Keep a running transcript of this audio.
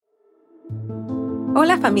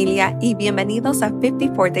Hola familia y bienvenidos a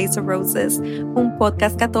 54 Days of Roses, un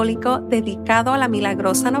podcast católico dedicado a la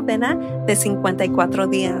milagrosa novena de 54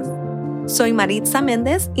 días. Soy Maritza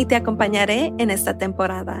Méndez y te acompañaré en esta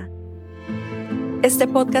temporada. Este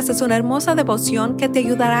podcast es una hermosa devoción que te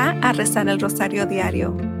ayudará a rezar el rosario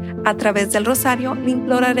diario. A través del rosario le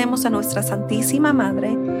imploraremos a nuestra Santísima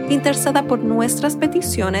Madre que interceda por nuestras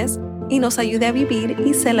peticiones y nos ayude a vivir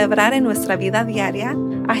y celebrar en nuestra vida diaria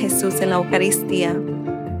a Jesús en la Eucaristía.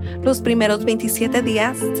 Los primeros 27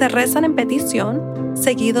 días se rezan en petición,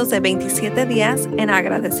 seguidos de 27 días en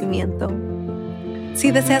agradecimiento.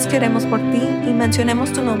 Si deseas que oremos por ti y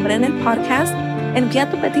mencionemos tu nombre en el podcast, envía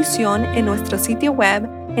tu petición en nuestro sitio web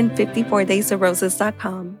en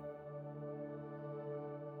 54daysofroses.com.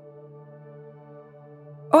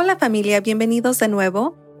 Hola familia, bienvenidos de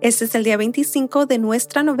nuevo. Este es el día 25 de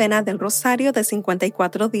nuestra novena del Rosario de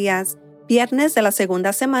 54 días, viernes de la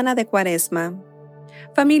segunda semana de Cuaresma.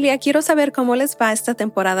 Familia, quiero saber cómo les va esta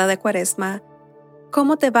temporada de Cuaresma.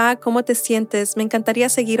 ¿Cómo te va? ¿Cómo te sientes? Me encantaría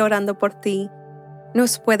seguir orando por ti.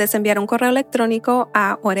 Nos puedes enviar un correo electrónico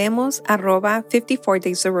a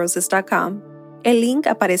oremos@54daysofroses.com. El link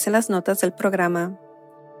aparece en las notas del programa.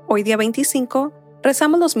 Hoy día 25,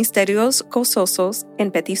 rezamos los misterios gozosos en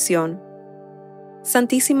petición.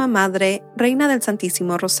 Santísima Madre, Reina del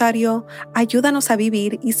Santísimo Rosario, ayúdanos a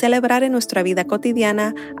vivir y celebrar en nuestra vida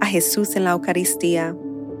cotidiana a Jesús en la Eucaristía.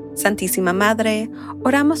 Santísima Madre,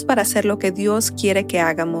 oramos para hacer lo que Dios quiere que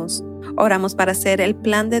hagamos. Oramos para hacer el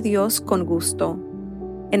plan de Dios con gusto.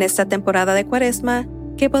 En esta temporada de Cuaresma,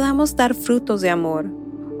 que podamos dar frutos de amor.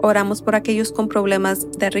 Oramos por aquellos con problemas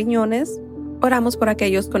de riñones, oramos por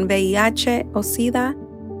aquellos con VIH o SIDA,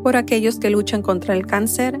 por aquellos que luchan contra el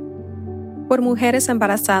cáncer, por mujeres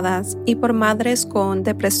embarazadas y por madres con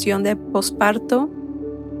depresión de posparto.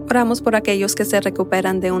 Oramos por aquellos que se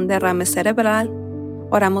recuperan de un derrame cerebral.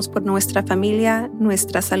 Oramos por nuestra familia,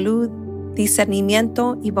 nuestra salud,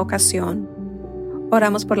 discernimiento y vocación.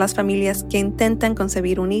 Oramos por las familias que intentan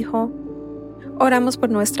concebir un hijo. Oramos por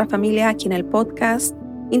nuestra familia aquí en el podcast,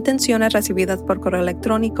 intenciones recibidas por correo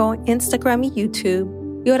electrónico, Instagram y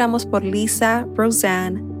YouTube. Y oramos por Lisa,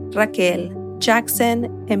 Roseanne, Raquel,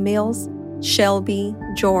 Jackson, Emils, Shelby,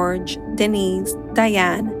 George, Denise,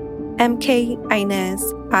 Diane, MK, Inez,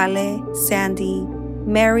 Ale, Sandy,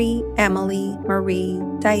 Mary, Emily, Marie,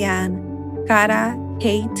 Diane, Cara,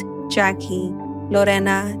 Kate, Jackie,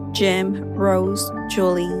 Lorena, Jim, Rose,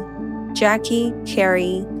 Julie, Jackie,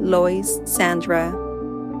 Carrie, Lois, Sandra,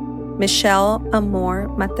 Michelle, Amor,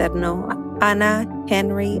 Materno, Ana,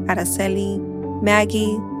 Henry, Araceli,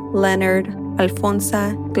 Maggie, Leonard,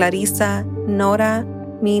 Alfonsa, Clarissa, Nora,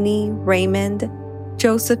 Minnie, Raymond,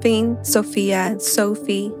 Josephine, Sofía,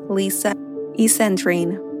 Sophie, Lisa y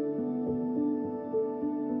Sandrine.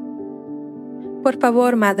 Por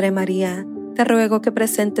favor, Madre María, te ruego que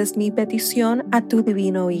presentes mi petición a tu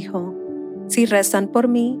divino Hijo. Si rezan por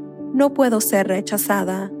mí, no puedo ser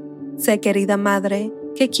rechazada. Sé, querida Madre,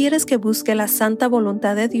 que quieres que busque la santa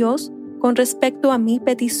voluntad de Dios con respecto a mi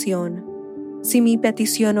petición. Si mi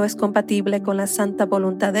petición no es compatible con la santa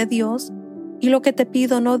voluntad de Dios, y lo que te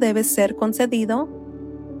pido no debe ser concedido,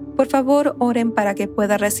 por favor oren para que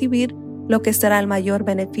pueda recibir lo que será el mayor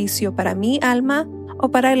beneficio para mi alma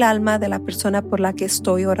o para el alma de la persona por la que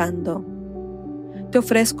estoy orando. Te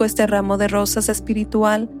ofrezco este ramo de rosas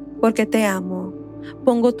espiritual porque te amo.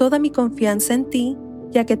 Pongo toda mi confianza en ti,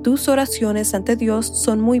 ya que tus oraciones ante Dios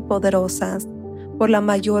son muy poderosas. Por la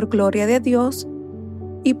mayor gloria de Dios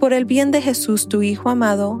y por el bien de Jesús tu Hijo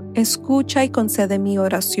amado, escucha y concede mi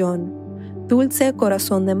oración. Dulce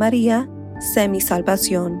corazón de María, sé mi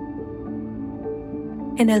salvación.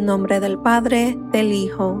 En el nombre del Padre, del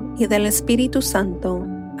Hijo y del Espíritu Santo.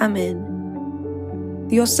 Amén.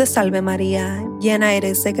 Dios te salve María, llena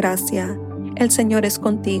eres de gracia, el Señor es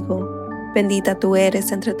contigo. Bendita tú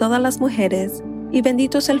eres entre todas las mujeres, y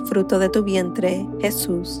bendito es el fruto de tu vientre,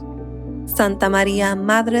 Jesús. Santa María,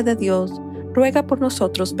 Madre de Dios, ruega por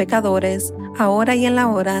nosotros pecadores, ahora y en la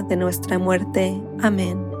hora de nuestra muerte.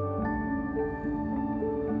 Amén.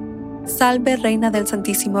 Salve, Reina del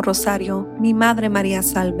Santísimo Rosario, mi Madre María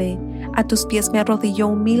salve. A tus pies me arrodillo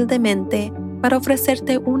humildemente para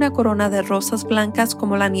ofrecerte una corona de rosas blancas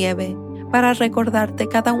como la nieve, para recordarte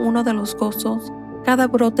cada uno de los gozos. Cada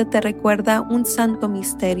brote te recuerda un santo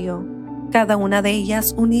misterio, cada una de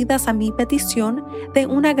ellas unidas a mi petición de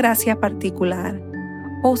una gracia particular.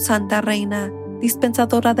 Oh Santa Reina,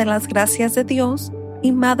 dispensadora de las gracias de Dios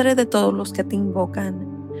y Madre de todos los que te invocan,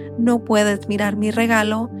 no puedes mirar mi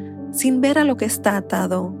regalo sin ver a lo que está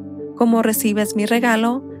atado. Como recibes mi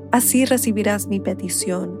regalo, así recibirás mi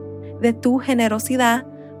petición. De tu generosidad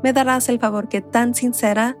me darás el favor que tan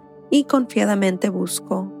sincera y confiadamente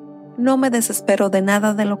busco. No me desespero de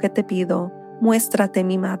nada de lo que te pido, muéstrate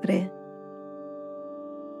mi madre.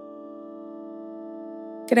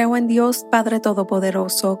 Creo en Dios Padre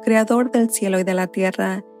Todopoderoso, Creador del cielo y de la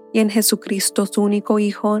tierra, y en Jesucristo su único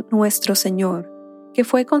Hijo, nuestro Señor, que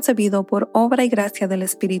fue concebido por obra y gracia del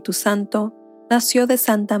Espíritu Santo, nació de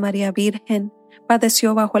Santa María Virgen,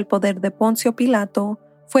 padeció bajo el poder de Poncio Pilato,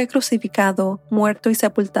 fue crucificado, muerto y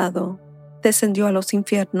sepultado, descendió a los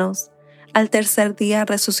infiernos. Al tercer día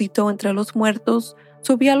resucitó entre los muertos,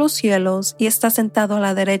 subió a los cielos y está sentado a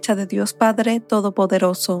la derecha de Dios Padre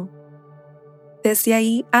Todopoderoso. Desde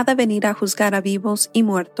ahí ha de venir a juzgar a vivos y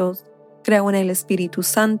muertos. Creo en el Espíritu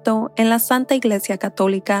Santo, en la Santa Iglesia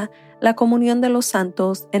Católica, la comunión de los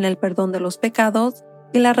santos, en el perdón de los pecados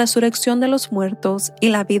y la resurrección de los muertos y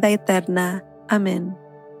la vida eterna. Amén.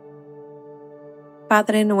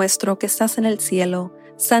 Padre nuestro que estás en el cielo,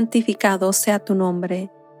 santificado sea tu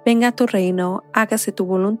nombre. Venga tu reino, hágase tu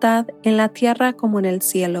voluntad en la tierra como en el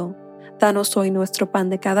cielo. Danos hoy nuestro pan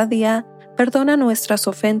de cada día. Perdona nuestras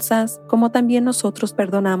ofensas, como también nosotros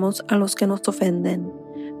perdonamos a los que nos ofenden.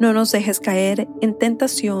 No nos dejes caer en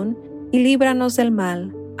tentación, y líbranos del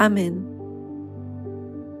mal. Amén.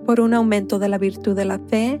 Por un aumento de la virtud de la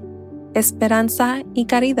fe, esperanza y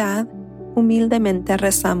caridad, humildemente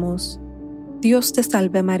rezamos. Dios te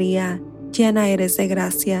salve María, llena eres de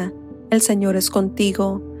gracia, el Señor es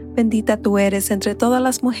contigo, bendita tú eres entre todas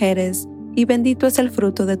las mujeres, y bendito es el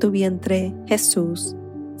fruto de tu vientre, Jesús.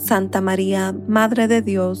 Santa María, Madre de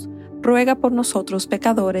Dios, ruega por nosotros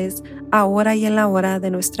pecadores, ahora y en la hora de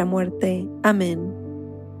nuestra muerte. Amén.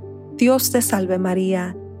 Dios te salve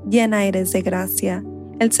María, llena eres de gracia,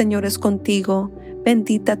 el Señor es contigo,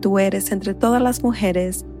 bendita tú eres entre todas las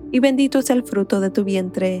mujeres, y bendito es el fruto de tu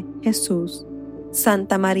vientre, Jesús.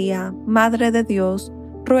 Santa María, Madre de Dios,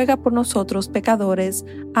 ruega por nosotros pecadores,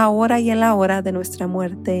 ahora y en la hora de nuestra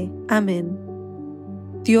muerte. Amén.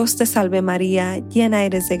 Dios te salve María, llena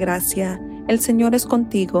eres de gracia, el Señor es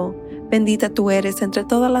contigo, bendita tú eres entre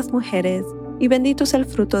todas las mujeres, y bendito es el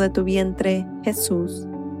fruto de tu vientre, Jesús.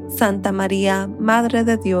 Santa María, Madre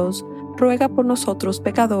de Dios, ruega por nosotros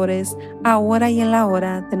pecadores, ahora y en la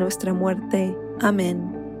hora de nuestra muerte.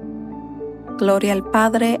 Amén. Gloria al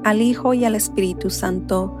Padre, al Hijo y al Espíritu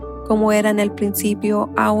Santo, como era en el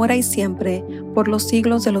principio, ahora y siempre, por los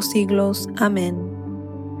siglos de los siglos. Amén.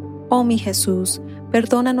 Oh mi Jesús,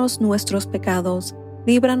 perdónanos nuestros pecados,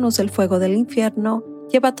 líbranos del fuego del infierno,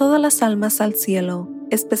 lleva todas las almas al cielo,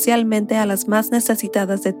 especialmente a las más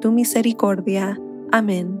necesitadas de tu misericordia.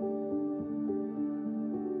 Amén.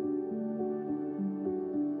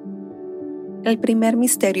 El primer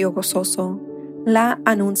misterio gozoso, la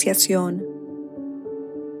Anunciación.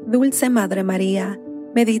 Dulce Madre María,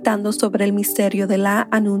 meditando sobre el misterio de la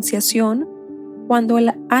Anunciación, cuando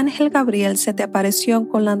el ángel Gabriel se te apareció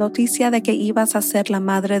con la noticia de que ibas a ser la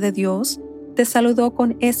Madre de Dios, te saludó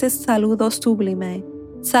con ese saludo sublime: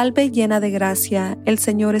 Salve llena de gracia, el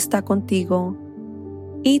Señor está contigo.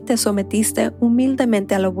 Y te sometiste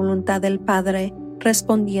humildemente a la voluntad del Padre,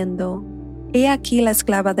 respondiendo: He aquí la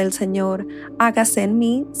esclava del Señor, hágase en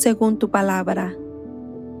mí según tu palabra.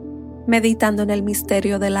 Meditando en el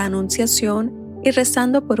misterio de la Anunciación y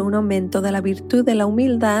rezando por un aumento de la virtud de la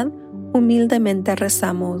humildad, humildemente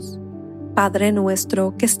rezamos. Padre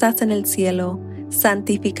nuestro que estás en el cielo,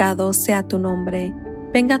 santificado sea tu nombre.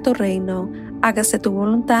 Venga tu reino, hágase tu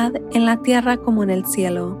voluntad en la tierra como en el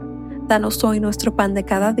cielo. Danos hoy nuestro pan de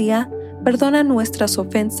cada día. Perdona nuestras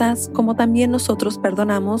ofensas como también nosotros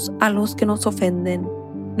perdonamos a los que nos ofenden.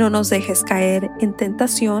 No nos dejes caer en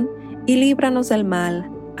tentación y líbranos del mal.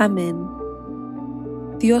 Amén.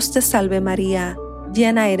 Dios te salve María,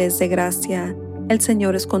 llena eres de gracia, el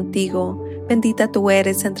Señor es contigo, bendita tú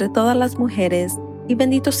eres entre todas las mujeres, y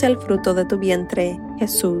bendito sea el fruto de tu vientre,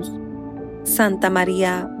 Jesús. Santa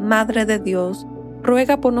María, Madre de Dios,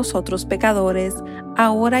 ruega por nosotros pecadores,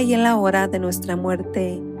 ahora y en la hora de nuestra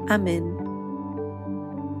muerte. Amén.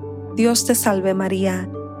 Dios te salve María,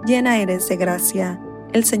 llena eres de gracia,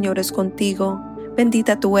 el Señor es contigo,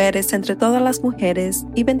 bendita tú eres entre todas las mujeres,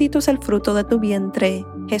 y bendito es el fruto de tu vientre,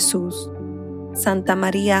 Jesús. Santa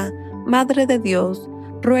María, Madre de Dios,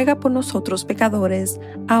 ruega por nosotros pecadores,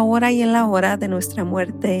 ahora y en la hora de nuestra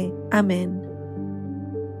muerte. Amén.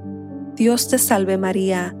 Dios te salve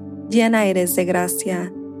María, llena eres de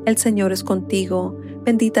gracia, el Señor es contigo,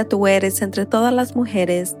 bendita tú eres entre todas las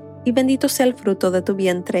mujeres, y bendito sea el fruto de tu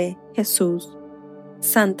vientre, Jesús.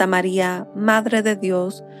 Santa María, Madre de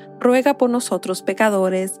Dios, ruega por nosotros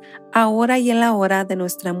pecadores, ahora y en la hora de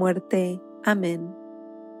nuestra muerte. Amén.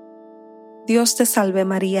 Dios te salve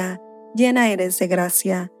María, llena eres de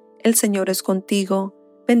gracia, el Señor es contigo,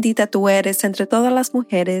 bendita tú eres entre todas las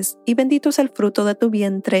mujeres, y bendito es el fruto de tu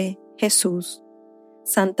vientre, Jesús.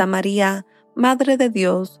 Santa María, Madre de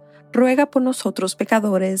Dios, ruega por nosotros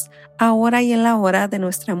pecadores, ahora y en la hora de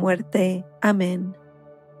nuestra muerte. Amén.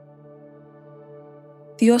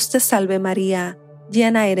 Dios te salve María,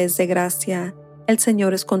 llena eres de gracia, el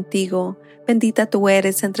Señor es contigo, bendita tú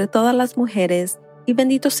eres entre todas las mujeres, y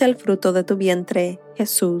bendito sea el fruto de tu vientre,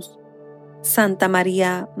 Jesús. Santa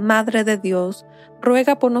María, Madre de Dios,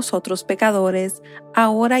 ruega por nosotros pecadores,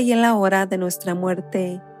 ahora y en la hora de nuestra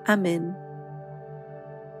muerte. Amén.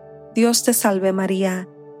 Dios te salve María,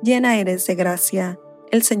 llena eres de gracia,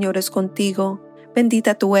 el Señor es contigo,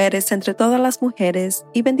 bendita tú eres entre todas las mujeres,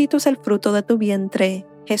 y bendito es el fruto de tu vientre,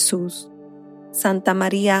 Jesús. Santa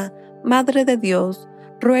María, Madre de Dios,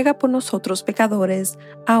 ruega por nosotros pecadores,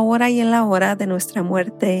 ahora y en la hora de nuestra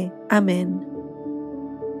muerte. Amén.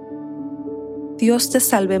 Dios te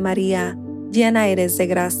salve María, llena eres de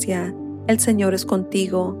gracia, el Señor es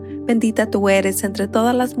contigo, bendita tú eres entre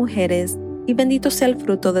todas las mujeres, y bendito sea el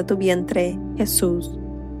fruto de tu vientre, Jesús.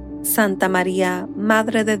 Santa María,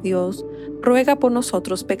 Madre de Dios, ruega por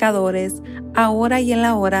nosotros pecadores, ahora y en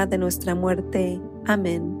la hora de nuestra muerte.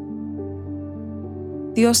 Amén.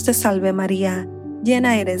 Dios te salve María,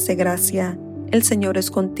 llena eres de gracia, el Señor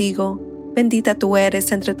es contigo, bendita tú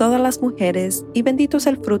eres entre todas las mujeres, y bendito es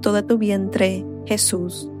el fruto de tu vientre,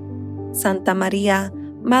 Jesús. Santa María,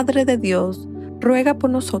 Madre de Dios, ruega por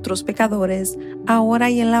nosotros pecadores, ahora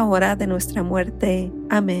y en la hora de nuestra muerte.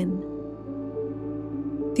 Amén.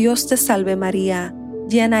 Dios te salve María,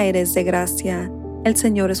 llena eres de gracia, el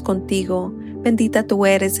Señor es contigo, bendita tú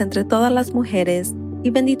eres entre todas las mujeres, y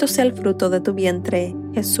bendito sea el fruto de tu vientre,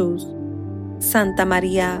 Jesús. Santa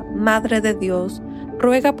María, Madre de Dios,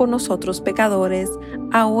 ruega por nosotros pecadores,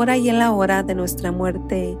 ahora y en la hora de nuestra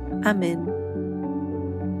muerte. Amén.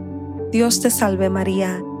 Dios te salve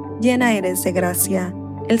María, llena eres de gracia,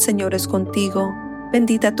 el Señor es contigo,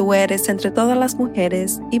 bendita tú eres entre todas las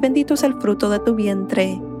mujeres, y bendito es el fruto de tu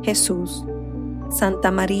vientre, Jesús.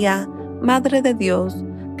 Santa María, Madre de Dios,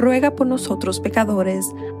 ruega por nosotros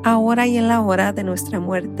pecadores, ahora y en la hora de nuestra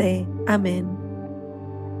muerte. Amén.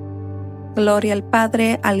 Gloria al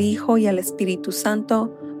Padre, al Hijo y al Espíritu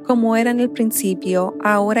Santo, como era en el principio,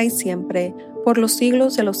 ahora y siempre, por los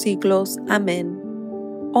siglos de los siglos. Amén.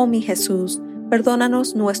 Oh mi Jesús,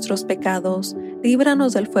 perdónanos nuestros pecados,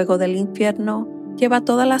 líbranos del fuego del infierno, lleva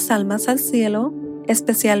todas las almas al cielo,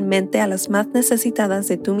 especialmente a las más necesitadas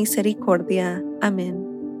de tu misericordia. Amén.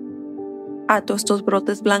 Ato estos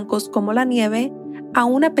brotes blancos como la nieve a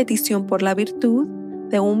una petición por la virtud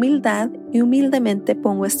de humildad, y humildemente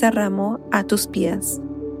pongo este ramo a tus pies.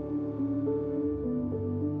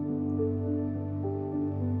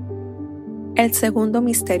 El segundo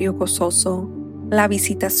misterio gozoso, la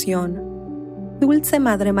visitación. Dulce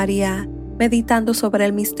Madre María, meditando sobre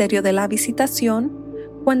el misterio de la visitación,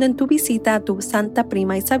 cuando en tu visita a tu santa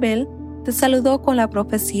prima Isabel, te saludó con la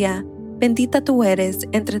profecía: bendita tú eres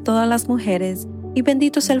entre todas las mujeres, y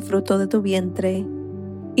bendito es el fruto de tu vientre.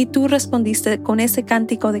 Y tú respondiste con ese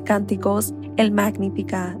cántico de cánticos, el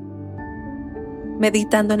Magnificat.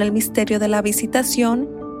 Meditando en el misterio de la visitación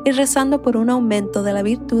y rezando por un aumento de la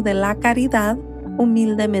virtud de la caridad,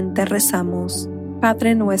 humildemente rezamos.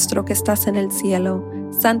 Padre nuestro que estás en el cielo,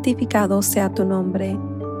 santificado sea tu nombre.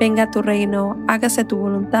 Venga tu reino, hágase tu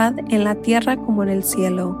voluntad en la tierra como en el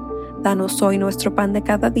cielo. Danos hoy nuestro pan de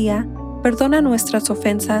cada día. Perdona nuestras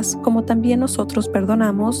ofensas como también nosotros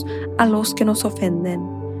perdonamos a los que nos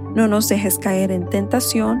ofenden. No nos dejes caer en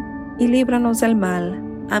tentación y líbranos del mal.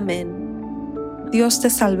 Amén. Dios te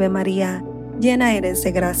salve María, llena eres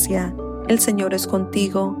de gracia, el Señor es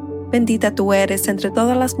contigo, bendita tú eres entre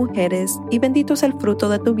todas las mujeres y bendito es el fruto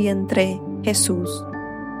de tu vientre, Jesús.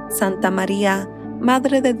 Santa María,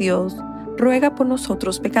 Madre de Dios, ruega por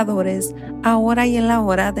nosotros pecadores, ahora y en la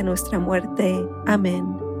hora de nuestra muerte. Amén.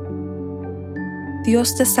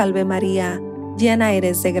 Dios te salve María, llena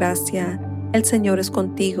eres de gracia, el Señor es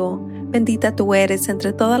contigo, bendita tú eres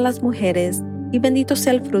entre todas las mujeres, y bendito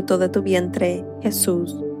sea el fruto de tu vientre,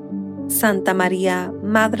 Jesús. Santa María,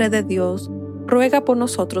 Madre de Dios, ruega por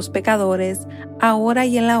nosotros pecadores, ahora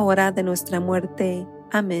y en la hora de nuestra muerte.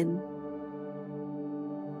 Amén.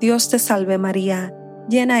 Dios te salve María,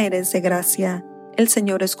 llena eres de gracia, el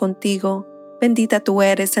Señor es contigo, bendita tú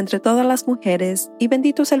eres entre todas las mujeres, y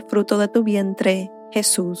bendito es el fruto de tu vientre,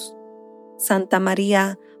 Jesús. Santa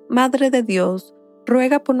María, Madre de Dios,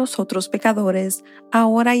 ruega por nosotros pecadores,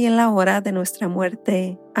 ahora y en la hora de nuestra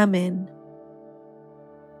muerte. Amén.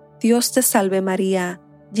 Dios te salve María,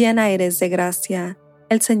 llena eres de gracia,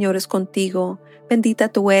 el Señor es contigo, bendita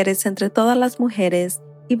tú eres entre todas las mujeres,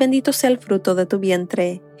 y bendito sea el fruto de tu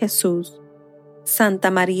vientre, Jesús.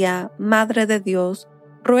 Santa María, Madre de Dios,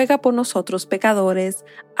 ruega por nosotros pecadores,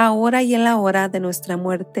 ahora y en la hora de nuestra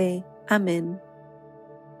muerte. Amén.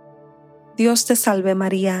 Dios te salve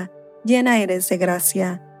María, llena eres de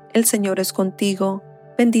gracia, el Señor es contigo,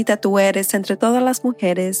 bendita tú eres entre todas las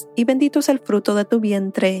mujeres, y bendito es el fruto de tu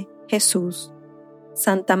vientre, Jesús.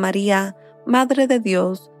 Santa María, Madre de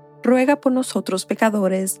Dios, ruega por nosotros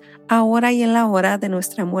pecadores, ahora y en la hora de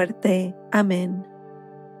nuestra muerte. Amén.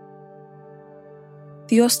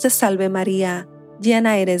 Dios te salve María,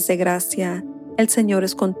 llena eres de gracia, el Señor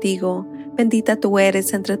es contigo, bendita tú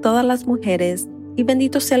eres entre todas las mujeres, y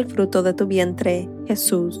bendito sea el fruto de tu vientre,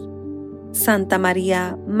 Jesús. Santa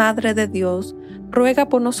María, Madre de Dios, ruega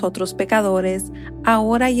por nosotros pecadores,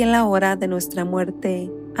 ahora y en la hora de nuestra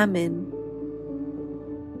muerte. Amén.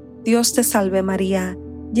 Dios te salve María,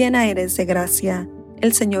 llena eres de gracia,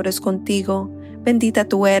 el Señor es contigo, bendita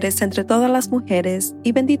tú eres entre todas las mujeres,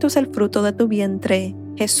 y bendito es el fruto de tu vientre,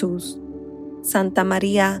 Jesús. Santa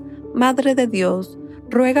María, Madre de Dios,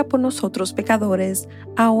 ruega por nosotros pecadores,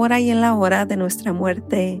 ahora y en la hora de nuestra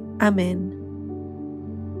muerte. Amén.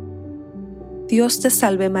 Dios te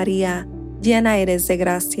salve María, llena eres de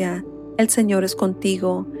gracia, el Señor es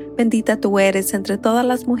contigo, bendita tú eres entre todas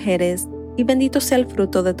las mujeres, y bendito sea el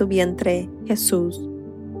fruto de tu vientre, Jesús.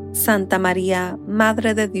 Santa María,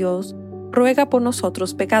 Madre de Dios, ruega por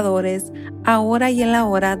nosotros pecadores, ahora y en la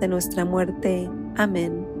hora de nuestra muerte.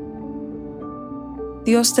 Amén.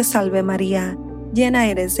 Dios te salve María, llena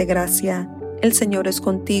eres de gracia, el Señor es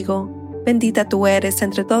contigo, bendita tú eres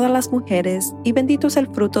entre todas las mujeres, y bendito es el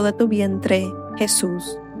fruto de tu vientre,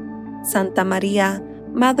 Jesús. Santa María,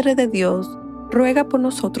 Madre de Dios, ruega por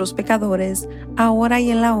nosotros pecadores, ahora y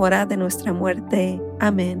en la hora de nuestra muerte.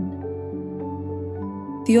 Amén.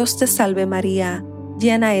 Dios te salve María,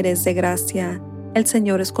 llena eres de gracia, el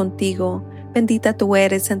Señor es contigo, bendita tú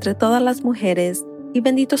eres entre todas las mujeres, y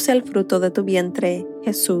bendito sea el fruto de tu vientre,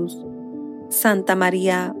 Jesús. Santa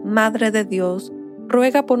María, Madre de Dios,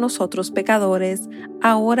 ruega por nosotros pecadores,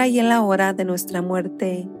 ahora y en la hora de nuestra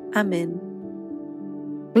muerte. Amén.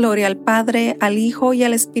 Gloria al Padre, al Hijo y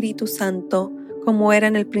al Espíritu Santo, como era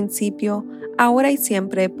en el principio, ahora y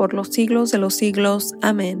siempre, por los siglos de los siglos.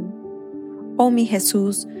 Amén. Oh mi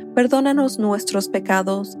Jesús, perdónanos nuestros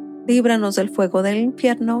pecados, líbranos del fuego del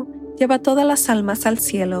infierno, lleva todas las almas al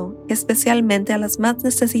cielo, especialmente a las más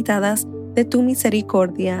necesitadas de tu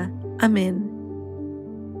misericordia. Amén.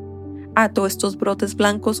 Ato estos brotes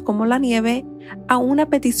blancos como la nieve a una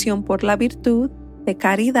petición por la virtud de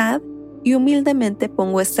caridad y humildemente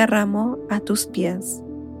pongo este ramo a tus pies.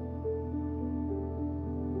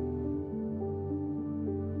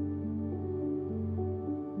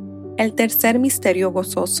 El tercer misterio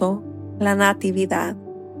gozoso, la Natividad.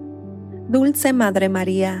 Dulce Madre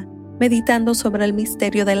María, meditando sobre el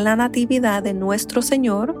misterio de la Natividad de nuestro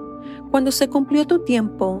Señor, cuando se cumplió tu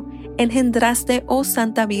tiempo, engendraste, oh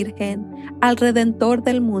Santa Virgen, al Redentor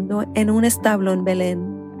del mundo en un establo en Belén.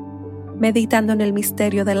 Meditando en el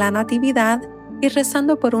misterio de la Natividad y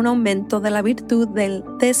rezando por un aumento de la virtud del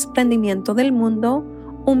desprendimiento del mundo,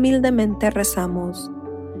 humildemente rezamos.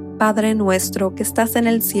 Padre nuestro que estás en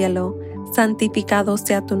el cielo, santificado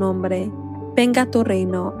sea tu nombre. Venga tu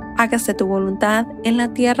reino, hágase tu voluntad en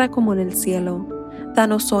la tierra como en el cielo.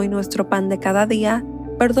 Danos hoy nuestro pan de cada día,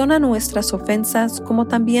 perdona nuestras ofensas como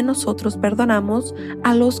también nosotros perdonamos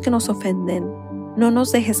a los que nos ofenden. No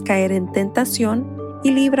nos dejes caer en tentación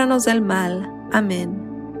y líbranos del mal. Amén.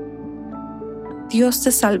 Dios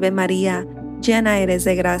te salve María, llena eres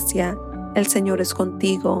de gracia, el Señor es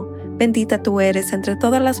contigo, bendita tú eres entre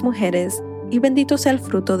todas las mujeres, y bendito sea el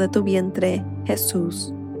fruto de tu vientre,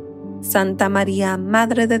 Jesús. Santa María,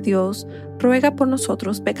 Madre de Dios, ruega por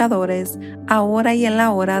nosotros pecadores, ahora y en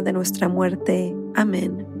la hora de nuestra muerte.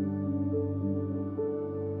 Amén.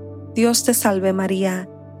 Dios te salve María,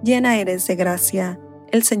 llena eres de gracia,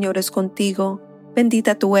 el Señor es contigo,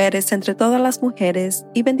 bendita tú eres entre todas las mujeres,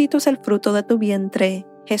 y bendito es el fruto de tu vientre,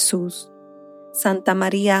 Jesús. Santa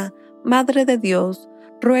María, Madre de Dios,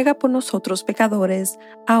 ruega por nosotros pecadores,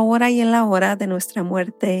 ahora y en la hora de nuestra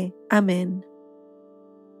muerte. Amén.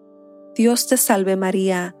 Dios te salve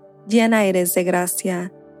María, llena eres de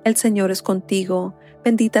gracia, el Señor es contigo,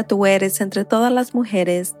 bendita tú eres entre todas las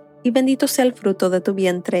mujeres, y bendito sea el fruto de tu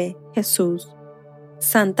vientre, Jesús.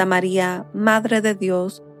 Santa María, Madre de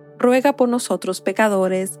Dios, ruega por nosotros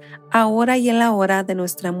pecadores, ahora y en la hora de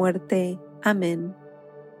nuestra muerte. Amén.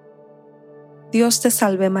 Dios te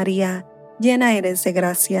salve María, llena eres de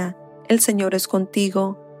gracia, el Señor es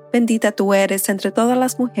contigo, bendita tú eres entre todas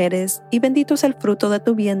las mujeres, y bendito es el fruto de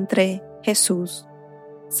tu vientre, Jesús.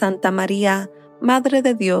 Santa María, Madre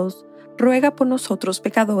de Dios, ruega por nosotros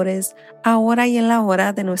pecadores, ahora y en la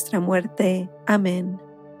hora de nuestra muerte. Amén.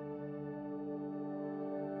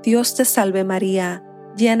 Dios te salve María,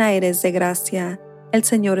 llena eres de gracia, el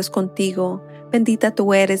Señor es contigo, bendita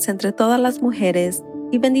tú eres entre todas las mujeres,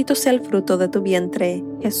 y bendito sea el fruto de tu vientre,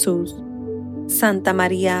 Jesús. Santa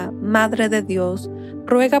María, Madre de Dios,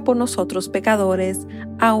 ruega por nosotros pecadores,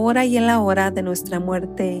 ahora y en la hora de nuestra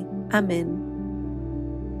muerte. Amén.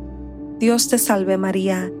 Dios te salve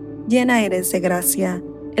María, llena eres de gracia,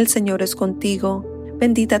 el Señor es contigo,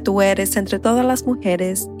 bendita tú eres entre todas las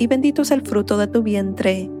mujeres, y bendito es el fruto de tu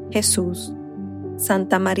vientre, Jesús.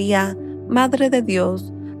 Santa María, Madre de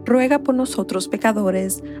Dios, ruega por nosotros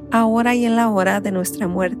pecadores, ahora y en la hora de nuestra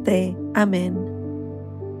muerte. Amén.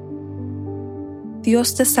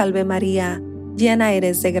 Dios te salve María, llena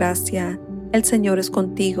eres de gracia, el Señor es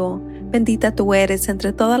contigo, bendita tú eres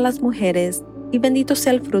entre todas las mujeres, y bendito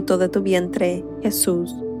sea el fruto de tu vientre,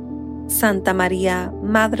 Jesús. Santa María,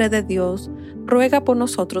 Madre de Dios, ruega por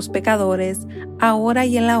nosotros pecadores, ahora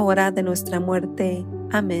y en la hora de nuestra muerte.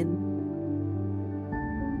 Amén.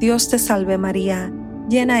 Dios te salve María,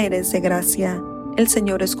 llena eres de gracia, el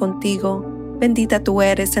Señor es contigo, bendita tú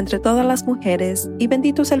eres entre todas las mujeres, y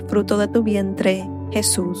bendito es el fruto de tu vientre,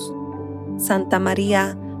 Jesús. Santa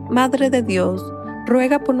María, Madre de Dios,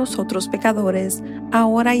 ruega por nosotros pecadores,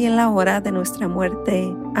 ahora y en la hora de nuestra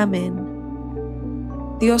muerte. Amén.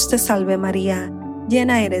 Dios te salve María,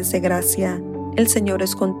 llena eres de gracia, el Señor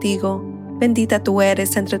es contigo, bendita tú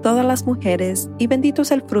eres entre todas las mujeres, y bendito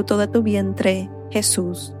es el fruto de tu vientre,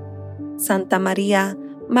 Jesús. Santa María,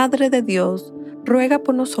 Madre de Dios, ruega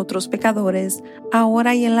por nosotros pecadores,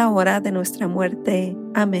 ahora y en la hora de nuestra muerte.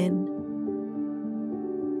 Amén.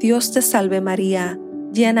 Dios te salve María,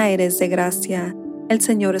 llena eres de gracia, el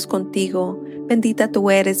Señor es contigo, bendita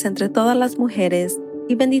tú eres entre todas las mujeres,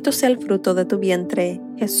 y bendito sea el fruto de tu vientre,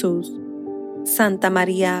 Jesús. Santa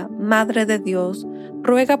María, Madre de Dios,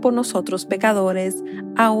 ruega por nosotros pecadores,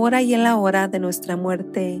 ahora y en la hora de nuestra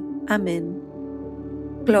muerte. Amén.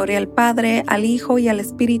 Gloria al Padre, al Hijo y al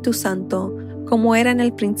Espíritu Santo, como era en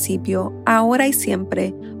el principio, ahora y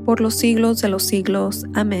siempre, por los siglos de los siglos.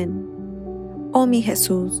 Amén. Oh mi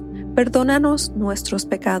Jesús, perdónanos nuestros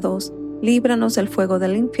pecados, líbranos del fuego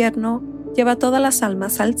del infierno, lleva todas las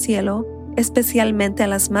almas al cielo, especialmente a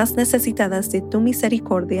las más necesitadas de tu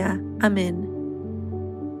misericordia. Amén.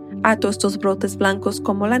 Ato estos brotes blancos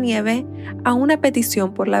como la nieve a una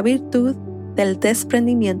petición por la virtud del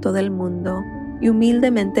desprendimiento del mundo, y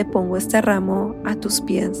humildemente pongo este ramo a tus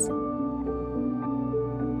pies.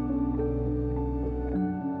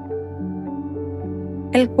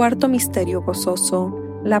 El cuarto misterio gozoso,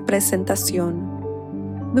 la presentación.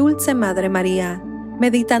 Dulce Madre María,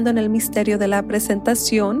 meditando en el misterio de la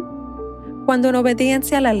presentación, cuando en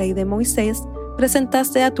obediencia a la ley de Moisés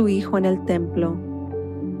presentaste a tu Hijo en el templo.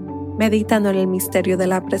 Meditando en el misterio de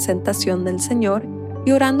la presentación del Señor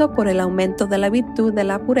y orando por el aumento de la virtud de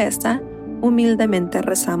la pureza, humildemente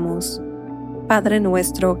rezamos. Padre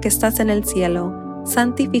nuestro que estás en el cielo,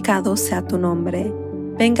 santificado sea tu nombre.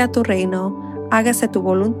 Venga tu reino, hágase tu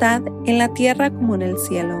voluntad en la tierra como en el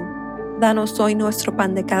cielo. Danos hoy nuestro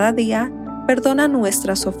pan de cada día, perdona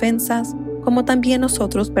nuestras ofensas, como también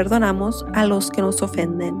nosotros perdonamos a los que nos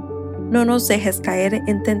ofenden. No nos dejes caer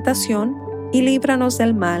en tentación, y líbranos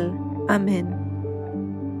del mal. Amén.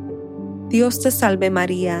 Dios te salve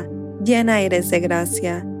María, llena eres de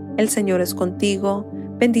gracia, el Señor es contigo,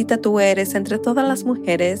 bendita tú eres entre todas las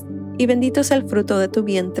mujeres, y bendito es el fruto de tu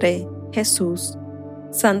vientre, Jesús.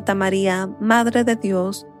 Santa María, Madre de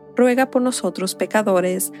Dios, ruega por nosotros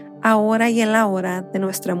pecadores, ahora y en la hora de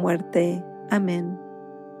nuestra muerte. Amén.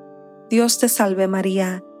 Dios te salve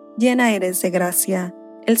María, llena eres de gracia,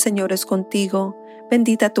 el Señor es contigo,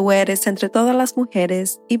 bendita tú eres entre todas las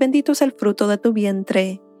mujeres, y bendito es el fruto de tu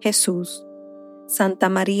vientre, Jesús. Santa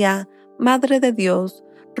María, Madre de Dios,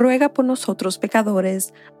 ruega por nosotros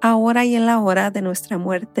pecadores, ahora y en la hora de nuestra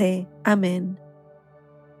muerte. Amén.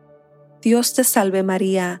 Dios te salve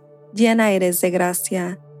María, llena eres de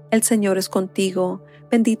gracia, el Señor es contigo,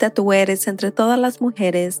 bendita tú eres entre todas las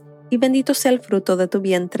mujeres, y bendito sea el fruto de tu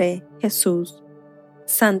vientre, Jesús.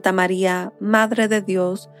 Santa María, Madre de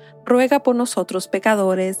Dios, ruega por nosotros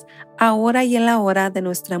pecadores, ahora y en la hora de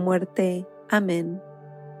nuestra muerte. Amén.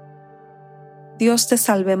 Dios te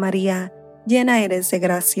salve María, llena eres de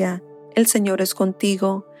gracia, el Señor es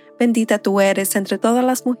contigo, bendita tú eres entre todas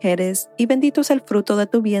las mujeres, y bendito es el fruto de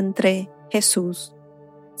tu vientre, Jesús.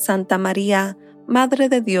 Santa María, Madre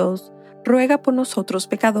de Dios, ruega por nosotros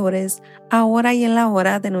pecadores, ahora y en la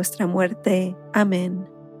hora de nuestra muerte. Amén.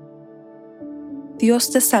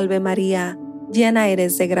 Dios te salve María, llena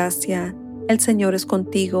eres de gracia, el Señor es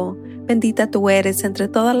contigo, bendita tú eres entre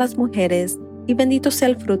todas las mujeres, y bendito sea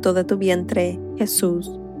el fruto de tu vientre,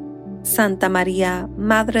 Jesús. Santa María,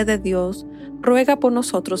 Madre de Dios, ruega por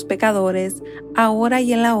nosotros pecadores, ahora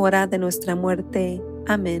y en la hora de nuestra muerte.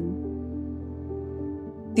 Amén.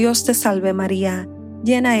 Dios te salve María,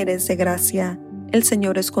 llena eres de gracia, el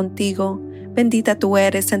Señor es contigo, bendita tú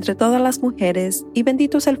eres entre todas las mujeres, y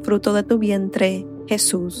bendito es el fruto de tu vientre,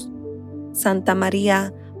 Jesús. Santa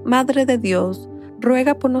María, Madre de Dios,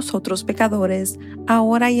 ruega por nosotros pecadores,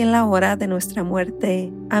 ahora y en la hora de nuestra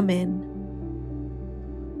muerte. Amén.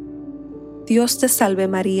 Dios te salve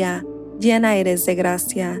María, llena eres de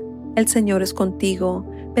gracia, el Señor es contigo,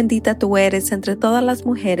 bendita tú eres entre todas las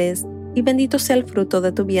mujeres, y bendito sea el fruto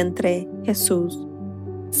de tu vientre, Jesús.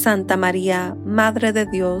 Santa María, Madre de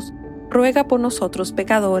Dios, ruega por nosotros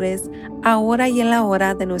pecadores, ahora y en la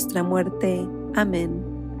hora de nuestra muerte. Amén.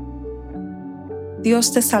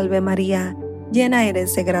 Dios te salve María, llena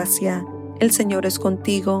eres de gracia, el Señor es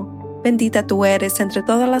contigo, bendita tú eres entre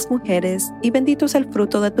todas las mujeres, y bendito es el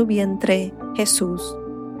fruto de tu vientre, Jesús.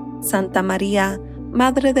 Santa María,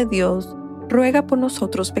 Madre de Dios, ruega por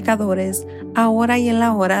nosotros pecadores, ahora y en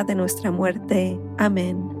la hora de nuestra muerte.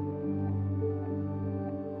 Amén.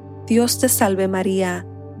 Dios te salve María,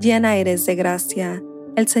 llena eres de gracia,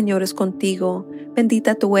 el Señor es contigo,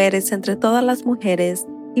 bendita tú eres entre todas las mujeres,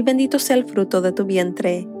 y bendito sea el fruto de tu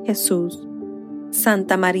vientre, Jesús.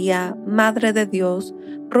 Santa María, Madre de Dios,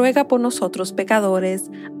 ruega por nosotros pecadores,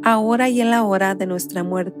 ahora y en la hora de nuestra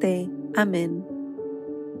muerte. Amén.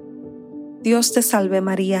 Dios te salve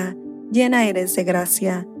María, llena eres de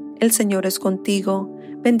gracia, el Señor es contigo,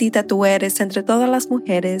 bendita tú eres entre todas las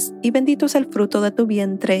mujeres, y bendito es el fruto de tu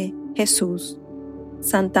vientre, Jesús.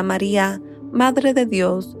 Santa María, Madre de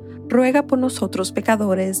Dios, ruega por nosotros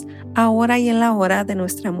pecadores, ahora y en la hora de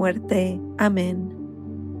nuestra muerte. Amén.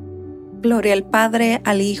 Gloria al Padre,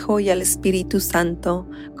 al Hijo y al Espíritu Santo,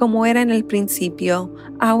 como era en el principio,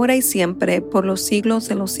 ahora y siempre, por los siglos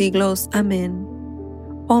de los siglos. Amén.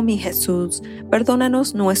 Oh mi Jesús,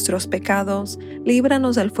 perdónanos nuestros pecados,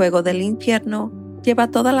 líbranos del fuego del infierno, lleva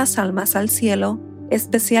todas las almas al cielo,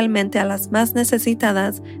 especialmente a las más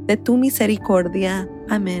necesitadas de tu misericordia.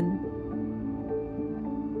 Amén.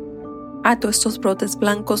 Ato estos brotes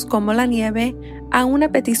blancos como la nieve a una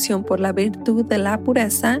petición por la virtud de la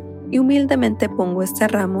pureza, y humildemente pongo este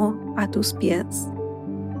ramo a tus pies.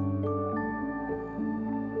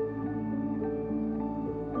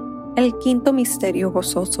 El quinto misterio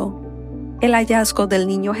gozoso, el hallazgo del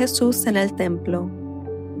niño Jesús en el templo.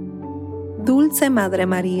 Dulce Madre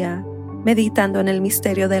María, meditando en el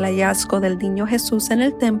misterio del hallazgo del niño Jesús en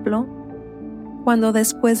el templo, cuando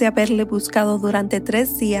después de haberle buscado durante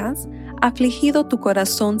 3 días, afligido tu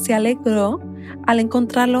corazón se alegró al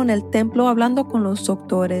encontrarlo en el templo hablando con los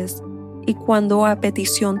doctores, y cuando a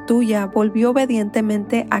petición tuya volvió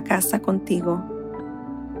obedientemente a casa contigo.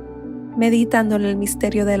 Meditando en el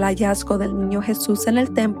misterio del hallazgo del niño Jesús en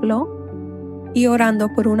el templo, y orando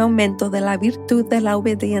por un aumento de la virtud de la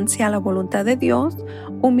obediencia a la voluntad de Dios,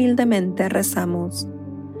 humildemente rezamos.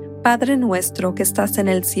 Padre nuestro que estás en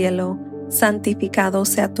el cielo, santificado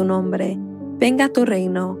sea tu nombre, venga tu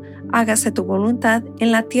reino, hágase tu voluntad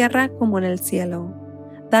en la tierra como en el cielo.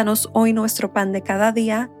 Danos hoy nuestro pan de cada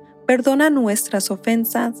día, perdona nuestras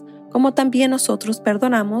ofensas, como también nosotros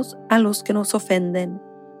perdonamos a los que nos ofenden.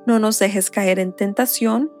 No nos dejes caer en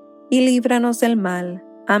tentación, y líbranos del mal.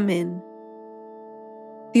 Amén.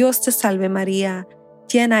 Dios te salve María,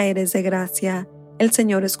 llena eres de gracia, el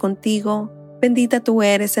Señor es contigo, bendita tú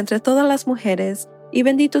eres entre todas las mujeres, y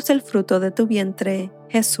bendito es el fruto de tu vientre,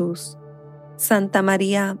 Jesús. Santa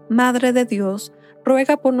María, Madre de Dios,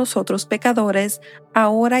 ruega por nosotros pecadores,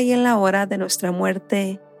 ahora y en la hora de nuestra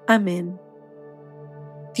muerte. Amén.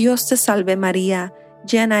 Dios te salve María,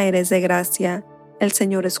 llena eres de gracia, el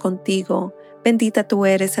Señor es contigo, bendita tú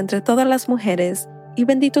eres entre todas las mujeres, y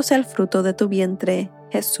bendito sea el fruto de tu vientre,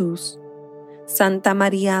 Jesús. Santa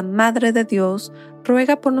María, Madre de Dios,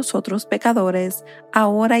 ruega por nosotros pecadores,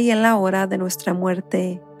 ahora y en la hora de nuestra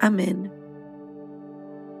muerte. Amén.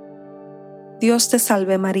 Dios te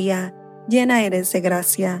salve María, llena eres de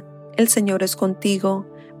gracia, el Señor es contigo,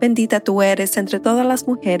 bendita tú eres entre todas las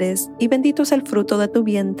mujeres, y bendito es el fruto de tu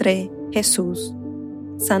vientre, Jesús.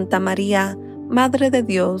 Santa María, Madre de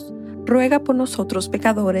Dios, ruega por nosotros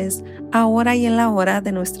pecadores, ahora y en la hora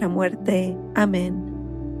de nuestra muerte. Amén.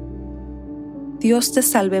 Dios te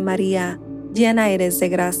salve María, llena eres de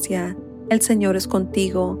gracia, el Señor es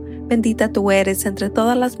contigo, bendita tú eres entre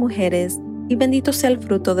todas las mujeres, y bendito sea el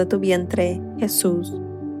fruto de tu vientre, Jesús.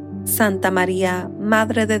 Santa María,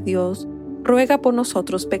 Madre de Dios, ruega por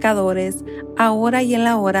nosotros pecadores, ahora y en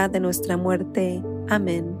la hora de nuestra muerte.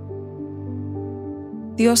 Amén.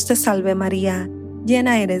 Dios te salve María,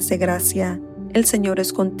 llena eres de gracia, el Señor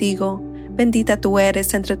es contigo, bendita tú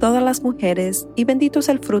eres entre todas las mujeres, y bendito es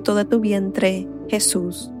el fruto de tu vientre,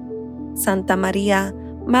 Jesús. Santa María,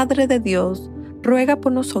 Madre de Dios, ruega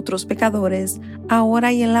por nosotros pecadores,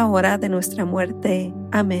 ahora y en la hora de nuestra muerte.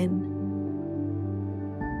 Amén.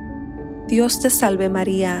 Dios te salve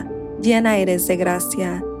María, llena eres de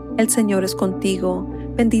gracia, el Señor es contigo,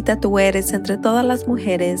 bendita tú eres entre todas las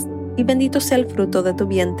mujeres, y bendito sea el fruto de tu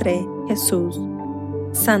vientre, Jesús.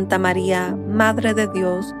 Santa María, Madre de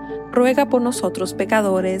Dios, ruega por nosotros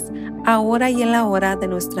pecadores, ahora y en la hora de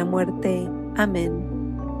nuestra muerte. Amén.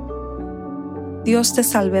 Dios te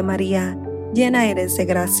salve María, llena eres de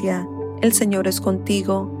gracia, el Señor es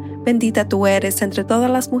contigo, bendita tú eres entre todas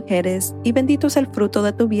las mujeres, y bendito es el fruto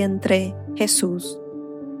de tu vientre, Jesús.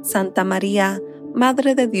 Santa María,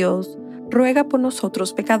 Madre de Dios, ruega por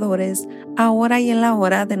nosotros pecadores, ahora y en la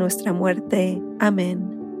hora de nuestra muerte.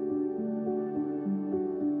 Amén.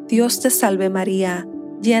 Dios te salve María,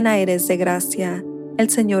 llena eres de gracia, el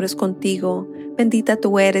Señor es contigo, bendita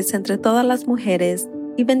tú eres entre todas las mujeres,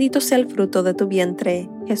 y bendito sea el fruto de tu vientre,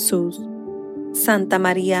 Jesús. Santa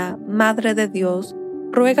María, Madre de Dios,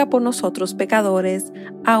 ruega por nosotros pecadores,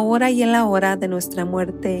 ahora y en la hora de nuestra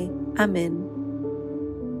muerte. Amén.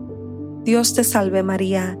 Dios te salve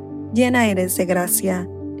María, llena eres de gracia,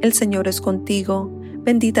 el Señor es contigo,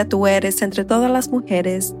 bendita tú eres entre todas las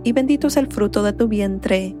mujeres, y bendito es el fruto de tu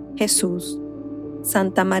vientre, Jesús.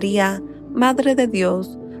 Santa María, Madre de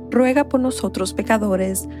Dios, ruega por nosotros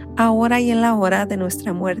pecadores, ahora y en la hora de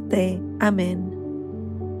nuestra muerte. Amén.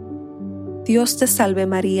 Dios te salve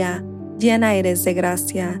María, llena eres de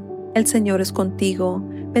gracia, el Señor es contigo,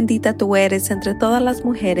 bendita tú eres entre todas las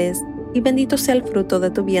mujeres, y bendito sea el fruto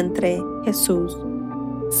de tu vientre, Jesús.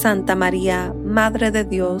 Santa María, Madre de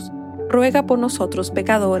Dios, ruega por nosotros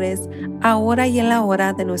pecadores, ahora y en la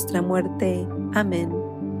hora de nuestra muerte. Amén.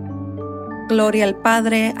 Gloria al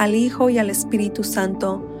Padre, al Hijo y al Espíritu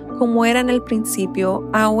Santo, como era en el principio,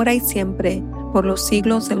 ahora y siempre, por los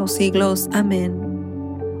siglos de los siglos. Amén.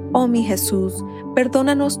 Oh mi Jesús,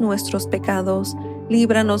 perdónanos nuestros pecados,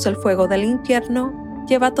 líbranos del fuego del infierno,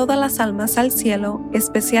 lleva todas las almas al cielo,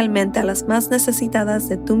 especialmente a las más necesitadas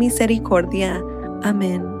de tu misericordia.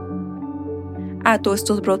 Amén. Ato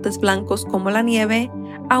estos brotes blancos como la nieve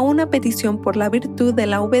a una petición por la virtud de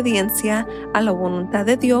la obediencia a la voluntad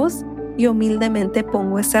de Dios, y humildemente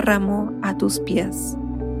pongo ese ramo a tus pies.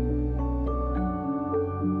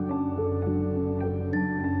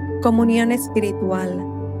 Comunión espiritual.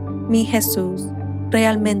 Mi Jesús,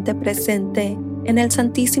 realmente presente en el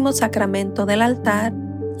Santísimo Sacramento del altar,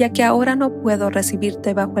 ya que ahora no puedo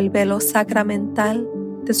recibirte bajo el velo sacramental,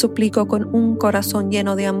 te suplico con un corazón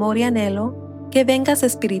lleno de amor y anhelo, que vengas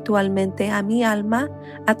espiritualmente a mi alma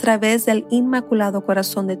a través del Inmaculado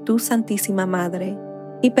Corazón de tu Santísima Madre,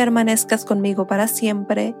 y permanezcas conmigo para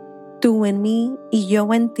siempre, tú en mí y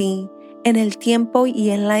yo en ti, en el tiempo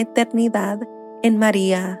y en la eternidad, en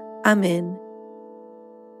María. Amén.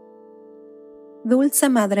 Dulce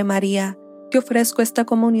Madre María, te ofrezco esta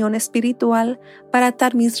comunión espiritual para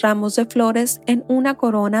atar mis ramos de flores en una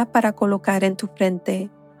corona para colocar en tu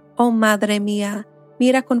frente. Oh Madre mía,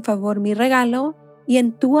 mira con favor mi regalo y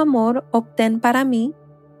en tu amor obtén para mí.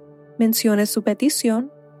 Mencione su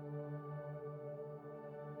petición.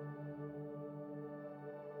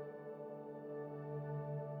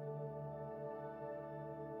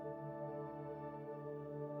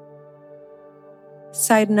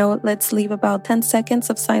 Side note, let's leave about 10 seconds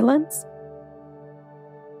of silence.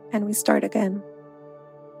 And we start again.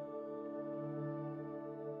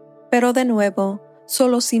 Pero de nuevo,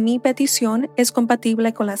 solo si mi petición es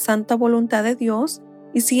compatible con la santa voluntad de Dios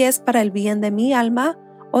y si es para el bien de mi alma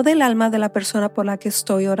o del alma de la persona por la que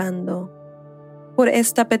estoy orando. Por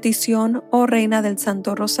esta petición, oh Reina del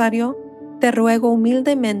Santo Rosario, te ruego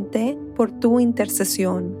humildemente por tu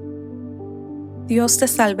intercesión. Dios te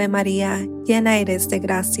salve María, llena eres de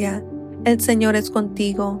gracia, el Señor es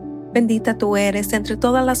contigo, bendita tú eres entre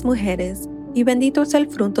todas las mujeres, y bendito es el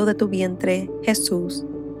fruto de tu vientre, Jesús.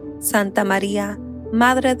 Santa María,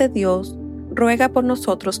 Madre de Dios, ruega por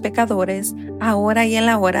nosotros pecadores, ahora y en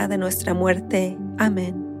la hora de nuestra muerte.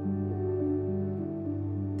 Amén.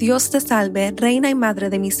 Dios te salve, Reina y Madre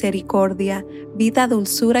de misericordia, vida,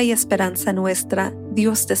 dulzura y esperanza nuestra,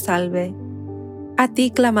 Dios te salve. A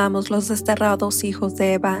ti clamamos los desterrados hijos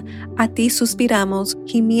de Eva, a ti suspiramos,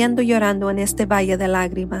 gimiendo y llorando en este valle de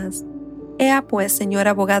lágrimas. Ea pues,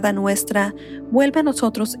 Señora abogada nuestra, vuelve a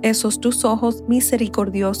nosotros esos tus ojos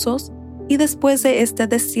misericordiosos, y después de este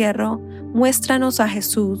destierro, muéstranos a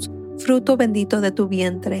Jesús, fruto bendito de tu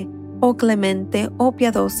vientre. Oh clemente, oh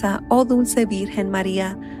piadosa, oh dulce Virgen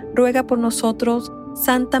María, ruega por nosotros,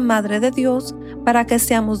 Santa Madre de Dios, para que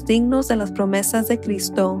seamos dignos de las promesas de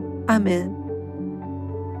Cristo. Amén.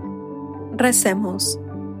 Recemos.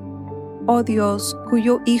 Oh Dios,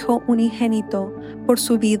 cuyo Hijo unigénito, por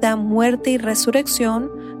su vida, muerte y resurrección,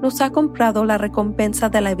 nos ha comprado la recompensa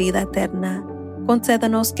de la vida eterna.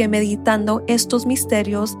 Concédanos que, meditando estos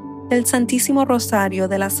misterios del Santísimo Rosario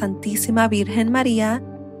de la Santísima Virgen María,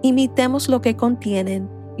 imitemos lo que contienen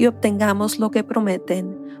y obtengamos lo que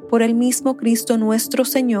prometen. Por el mismo Cristo nuestro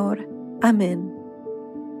Señor. Amén.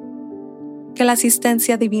 Que la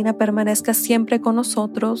asistencia divina permanezca siempre con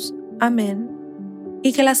nosotros. Amén.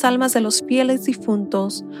 Y que las almas de los fieles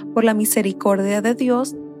difuntos, por la misericordia de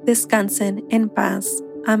Dios, descansen en paz.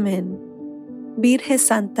 Amén. Virgen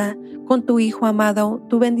Santa, con tu Hijo amado,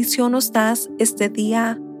 tu bendición nos das este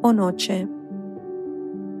día o noche.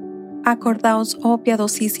 Acordaos, oh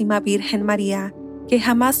piadosísima Virgen María, que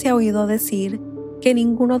jamás se ha oído decir que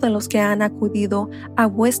ninguno de los que han acudido a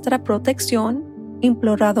vuestra protección,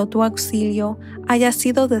 implorado tu auxilio, haya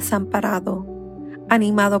sido desamparado.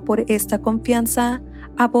 Animado por esta confianza,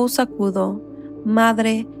 a vos acudo,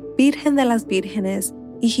 Madre, Virgen de las Vírgenes,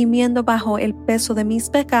 y gimiendo bajo el peso de mis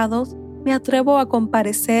pecados, me atrevo a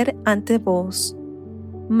comparecer ante vos.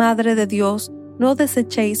 Madre de Dios, no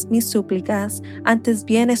desechéis mis súplicas, antes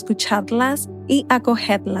bien escuchadlas y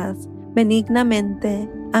acogedlas benignamente.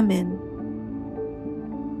 Amén.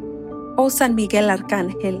 Oh San Miguel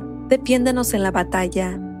Arcángel, defiéndenos en la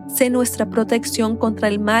batalla, sé nuestra protección contra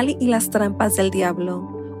el mal y las trampas del diablo.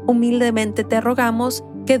 Humildemente te rogamos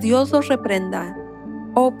que Dios los reprenda.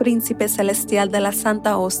 Oh Príncipe Celestial de la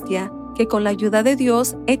Santa Hostia, que con la ayuda de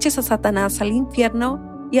Dios eches a Satanás al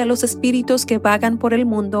infierno y a los espíritus que vagan por el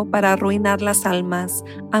mundo para arruinar las almas.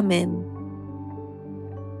 Amén.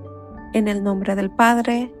 En el nombre del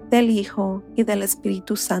Padre, del Hijo y del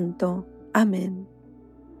Espíritu Santo. Amén.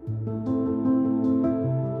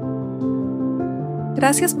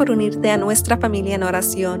 Gracias por unirte a nuestra familia en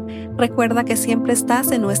oración. Recuerda que siempre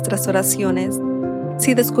estás en nuestras oraciones.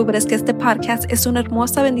 Si descubres que este podcast es una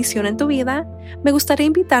hermosa bendición en tu vida, me gustaría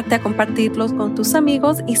invitarte a compartirlos con tus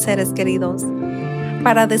amigos y seres queridos.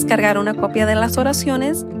 Para descargar una copia de las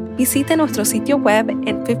oraciones, visite nuestro sitio web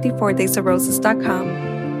en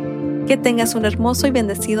 54daysofroses.com. Que tengas un hermoso y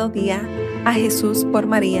bendecido día. A Jesús por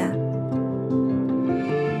María.